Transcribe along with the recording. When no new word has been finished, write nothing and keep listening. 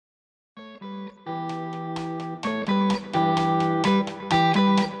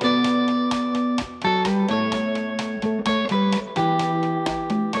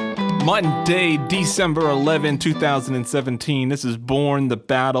Monday, December 11, 2017. This is Born the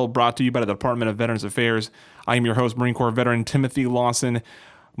Battle, brought to you by the Department of Veterans Affairs. I am your host, Marine Corps veteran Timothy Lawson.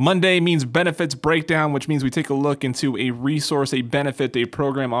 Monday means benefits breakdown, which means we take a look into a resource, a benefit, a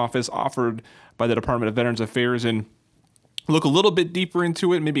program office offered by the Department of Veterans Affairs, and look a little bit deeper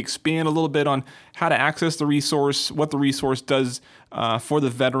into it, maybe expand a little bit on how to access the resource, what the resource does for the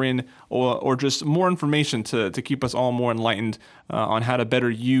veteran, or just more information to keep us all more enlightened on how to better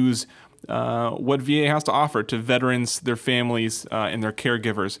use what VA has to offer to veterans, their families, and their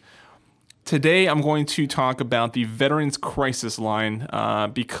caregivers. Today, I'm going to talk about the Veterans Crisis Line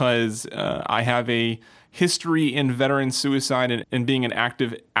because I have a history in veteran suicide and being an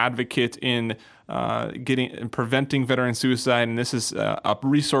active advocate in getting and preventing veteran suicide. And this is a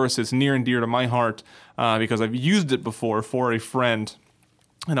resource that's near and dear to my heart because I've used it before for a friend.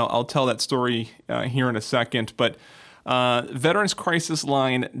 And I'll tell that story here in a second. But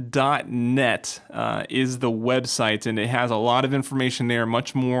veteranscrisisline.net is the website, and it has a lot of information there,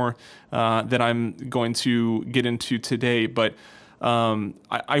 much more that I'm going to get into today. But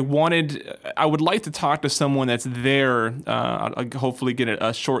I would like to talk to someone that's there. I'll hopefully get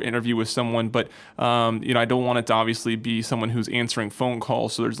a short interview with someone, but I don't want it to obviously be someone who's answering phone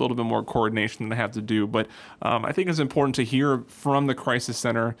calls. So there's a little bit more coordination that I have to do. But I think it's important to hear from the Crisis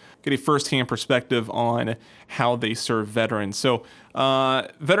Center, get a firsthand perspective on how they serve veterans. So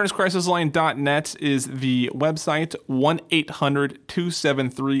veteranscrisisline.net is the website.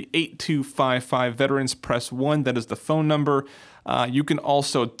 1-800-273-8255. Veterans press 1. That is the phone number. You can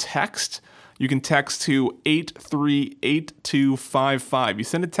also text. You can text to 838255. You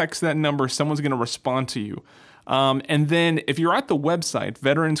send a text to that number, someone's going to respond to you. And then if you're at the website,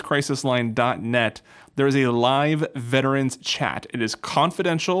 veteranscrisisline.net, there is a live veterans chat. It is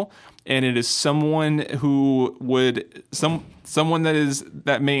confidential, and it is someone who would someone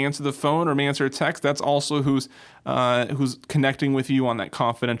that may answer the phone or may answer a text. That's also who's connecting with you on that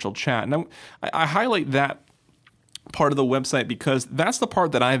confidential chat. Now, I highlight that part of the website because that's the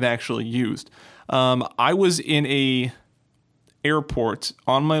part that I've actually used. I was in a airport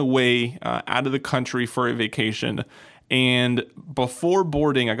on my way out of the country for a vacation, and before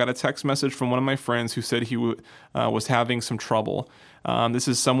boarding, I got a text message from one of my friends who said he was having some trouble. This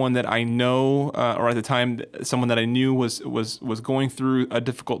is someone that I know, or at the time, someone that I knew was going through a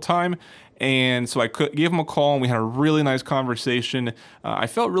difficult time. And so I gave him a call, and we had a really nice conversation. I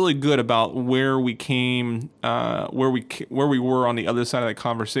felt really good about where we came, where we were on the other side of that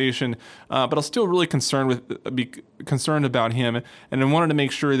conversation. But I was still really concerned about him, and I wanted to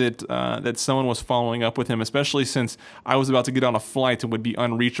make sure that someone was following up with him, especially since I was about to get on a flight and would be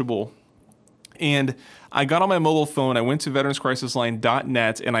unreachable. And I got on my mobile phone, I went to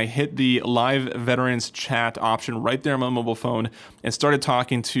veteranscrisisline.net, and I hit the live veterans chat option right there on my mobile phone and started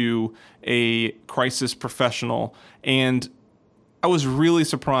talking to a crisis professional. And I was really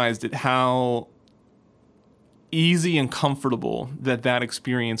surprised at how easy and comfortable that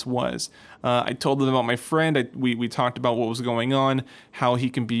experience was. I told them about my friend. We talked about what was going on, how he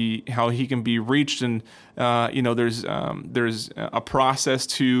can be reached, and there's a process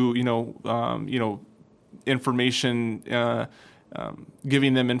to information,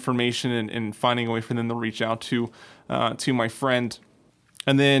 giving them information and finding a way for them to reach out to my friend.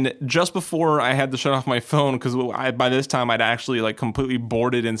 And then just before I had to shut off my phone, because by this time I'd actually completely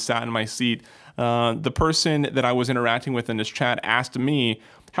boarded and sat in my seat, the person that I was interacting with in this chat asked me,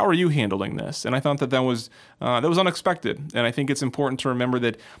 "How are you handling this?" And I thought that was unexpected. And I think it's important to remember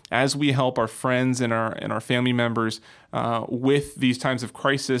that as we help our friends and our family members with these times of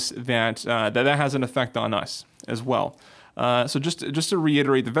crisis, that has an effect on us as well. So just to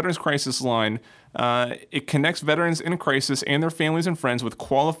reiterate, the Veterans Crisis Line, it connects veterans in a crisis and their families and friends with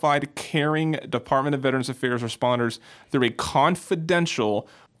qualified, caring Department of Veterans Affairs responders through a confidential,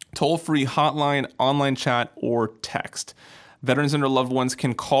 toll-free hotline, online chat, or text. Veterans and their loved ones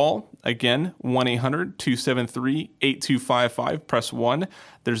can call, again, 1-800-273-8255, press 1.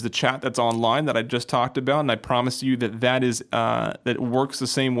 There's the chat that's online that I just talked about, and I promise you that works the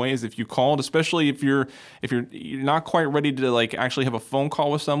same way as if you called, especially if you're not quite ready to actually have a phone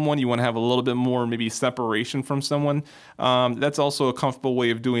call with someone, you want to have a little bit more maybe separation from someone. That's also a comfortable way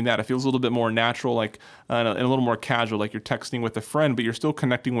of doing that. It feels a little bit more natural, and a little more casual, like you're texting with a friend, but you're still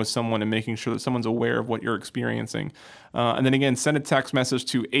connecting with someone and making sure that someone's aware of what you're experiencing. And then again, send a text message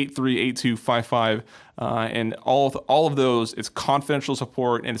to 838255. And all of those, it's confidential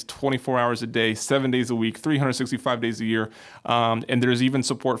support, and it's 24 hours a day, 7 days a week, 365 days a year. And there's even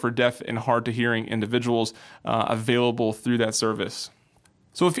support for deaf and hard to hearing individuals available through that service.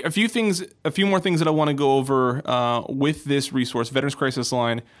 So a few more things that I want to go over with this resource, Veterans Crisis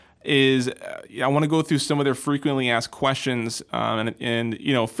Line. is I want to go through some of their frequently asked questions. And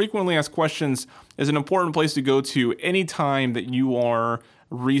frequently asked questions is an important place to go to anytime that you are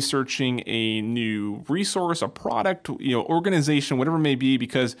researching a new resource, a product, organization, whatever it may be,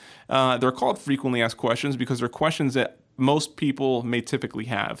 because they're called frequently asked questions because they're questions that most people may typically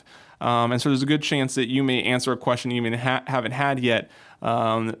have. And so there's a good chance that you may answer a question you even haven't had yet,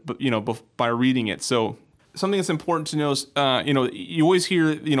 by reading it. So something that's important to know is, you always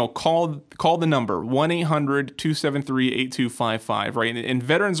hear, call the number 1-800-273-8255, right? And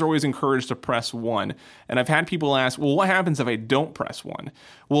veterans are always encouraged to press 1. And I've had people ask, well, what happens if I don't press 1?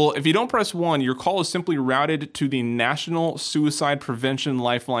 Well, if you don't press 1, your call is simply routed to the National Suicide Prevention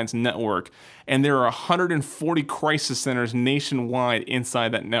Lifelines Network. And there are 140 crisis centers nationwide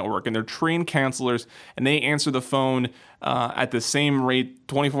inside that network. And they're trained counselors, and they answer the phone at the same rate,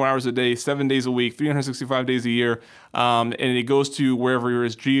 24 hours a day, 7 days a week, 365 days a year. And it goes to wherever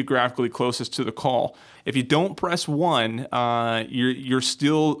is geographically closest to the call. If you don't press 1, you're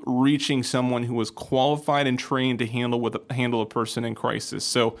still reaching someone who is qualified and trained to handle a person in crisis.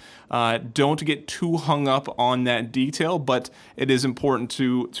 So don't get too hung up on that detail, but it is important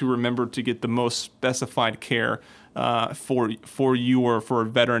to remember to get the most specified care for you or for a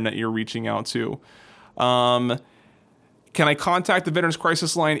veteran that you're reaching out to. Can I contact the Veterans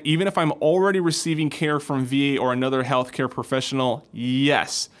Crisis Line even if I'm already receiving care from VA or another healthcare professional?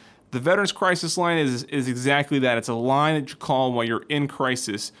 Yes. The Veterans Crisis Line is exactly that. It's a line that you call while you're in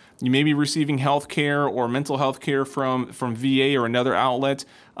crisis. You may be receiving health care or mental health care from VA or another outlet.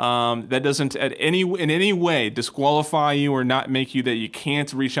 That doesn't in any way disqualify you or not make you that you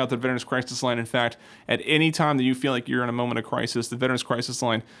can't reach out to the Veterans Crisis Line. In fact, at any time that you feel like you're in a moment of crisis, the Veterans Crisis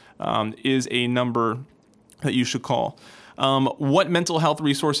Line is a number that you should call. What mental health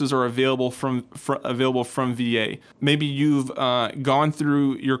resources are available from VA? Maybe you've gone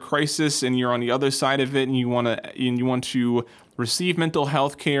through your crisis and you're on the other side of it, and you want to receive mental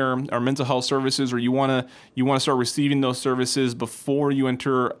health care or mental health services, or you want to start receiving those services before you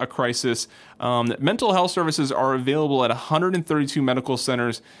enter a crisis. Mental health services are available at 132 medical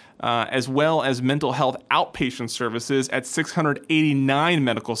centers, as well as mental health outpatient services at 689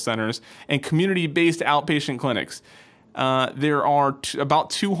 medical centers and community-based outpatient clinics. There are about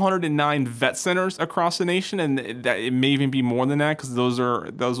 209 vet centers across the nation, and it may even be more than that because those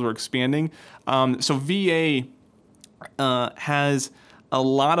are expanding. So VA has a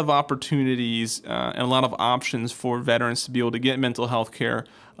lot of opportunities and a lot of options for veterans to be able to get mental health care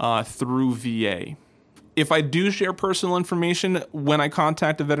through VA. If I do share personal information when I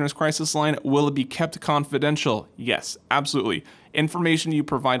contact the Veterans Crisis Line, will it be kept confidential? Yes, absolutely. Information you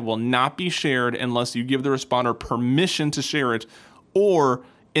provide will not be shared unless you give the responder permission to share it or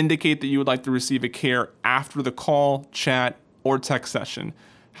indicate that you would like to receive a care after the call, chat, or text session.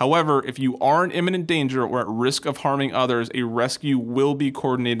 However, if you are in imminent danger or at risk of harming others, a rescue will be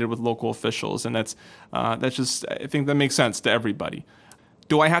coordinated with local officials, and that's just, I think that makes sense to everybody.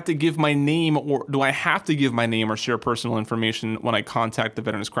 Do I have to give my name or share personal information when I contact the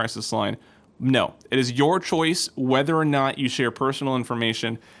Veterans Crisis Line? No, it is your choice whether or not you share personal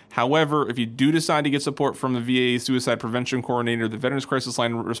information. However, if you do decide to get support from the VA Suicide Prevention Coordinator, the Veterans Crisis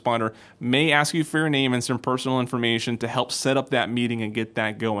Line responder may ask you for your name and some personal information to help set up that meeting and get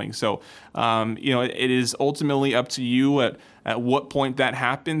that going. So, it is ultimately up to you at what point that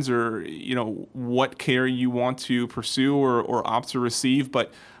happens, or what care you want to pursue or opt to receive.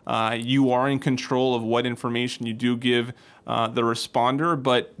 But you are in control of what information you do give the responder,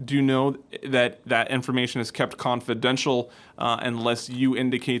 but do know that information is kept confidential unless you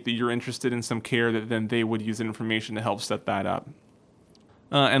indicate that you're interested in some care, that then they would use the information to help set that up.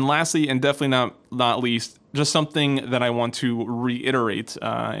 And lastly, and definitely not least, just something that I want to reiterate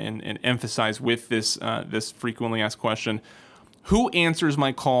and emphasize with this frequently asked question. Who answers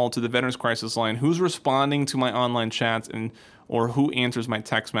my call to the Veterans Crisis Line? Who's responding to my online chats or who answers my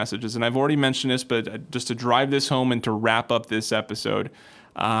text messages? And I've already mentioned this, but just to drive this home and to wrap up this episode,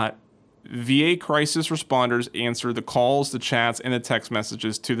 VA crisis responders answer the calls, the chats, and the text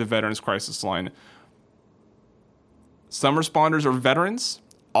messages to the Veterans Crisis Line. Some responders are veterans.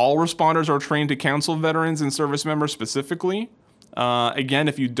 All responders are trained to counsel veterans and service members specifically. Again,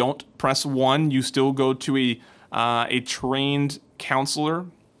 if you don't press 1, you still go to a trained counselor.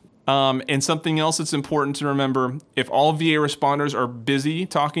 And something else that's important to remember, if all VA responders are busy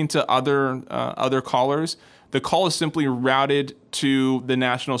talking to other callers, the call is simply routed to the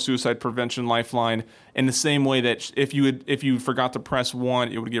National Suicide Prevention Lifeline in the same way that if you forgot to press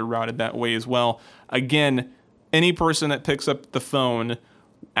 1, it would get routed that way as well. Again, any person that picks up the phone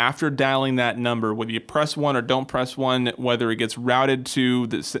after dialing that number, whether you press 1 or don't press 1, whether it gets routed to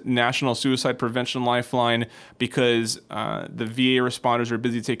the National Suicide Prevention Lifeline because the VA responders are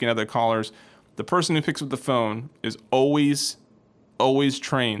busy taking other callers, the person who picks up the phone is always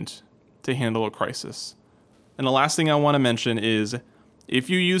trained to handle a crisis. And the last thing I want to mention is, if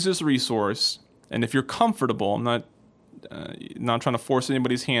you use this resource, and if you're comfortable, I'm not trying to force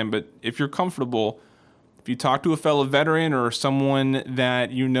anybody's hand, but if you're comfortable, if you talk to a fellow veteran or someone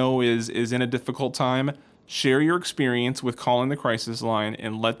that you know is in a difficult time, share your experience with calling the crisis line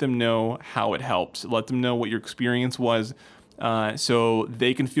and let them know how it helps. Let them know what your experience was, so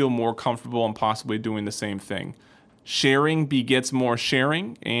they can feel more comfortable and possibly doing the same thing. Sharing begets more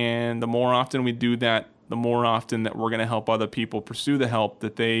sharing, and the more often we do that, the more often that we're going to help other people pursue the help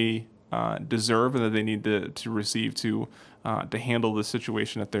that they deserve and that they need to receive to handle the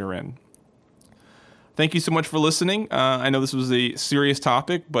situation that they're in. Thank you so much for listening. I know this was a serious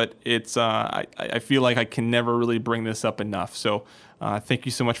topic, but it's I feel like I can never really bring this up enough. So thank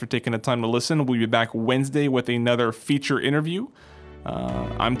you so much for taking the time to listen. We'll be back Wednesday with another feature interview.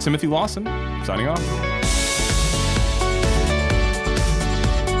 I'm Timothy Lawson, signing off.